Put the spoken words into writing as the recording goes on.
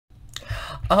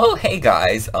Oh, hey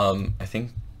guys. I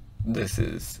think this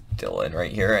is Dylan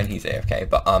right here, and he's AFK.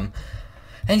 But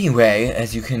anyway,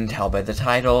 as you can tell by the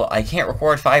title, I can't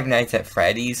record Five Nights at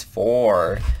Freddy's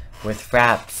 4 with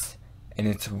Fraps, and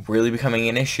it's really becoming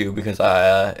an issue because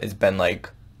it's been like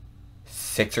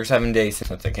 6 or 7 days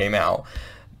since it came out.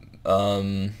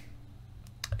 It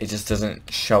just doesn't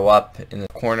show up in the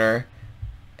corner,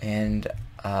 and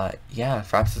yeah,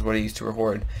 Fraps is what I used to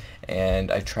record, and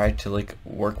I tried to like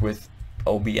work with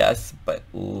OBS, but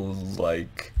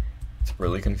like it's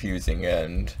really confusing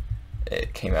and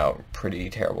it came out pretty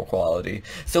terrible quality.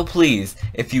 So please,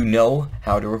 if you know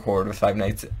how to record with Five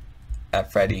Nights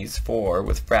at Freddy's 4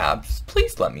 with Fraps,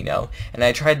 please let me know. And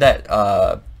I tried that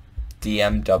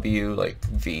DMW like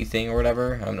V thing or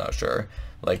whatever, I'm not sure,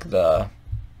 like the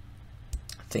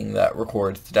thing that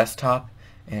records the desktop,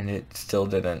 and it still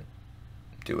didn't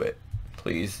do it.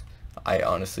 Please, I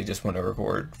honestly just want to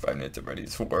record Five Nights at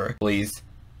Freddy's 4. Please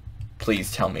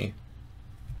tell me.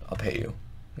 I'll pay you.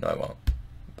 No, I won't.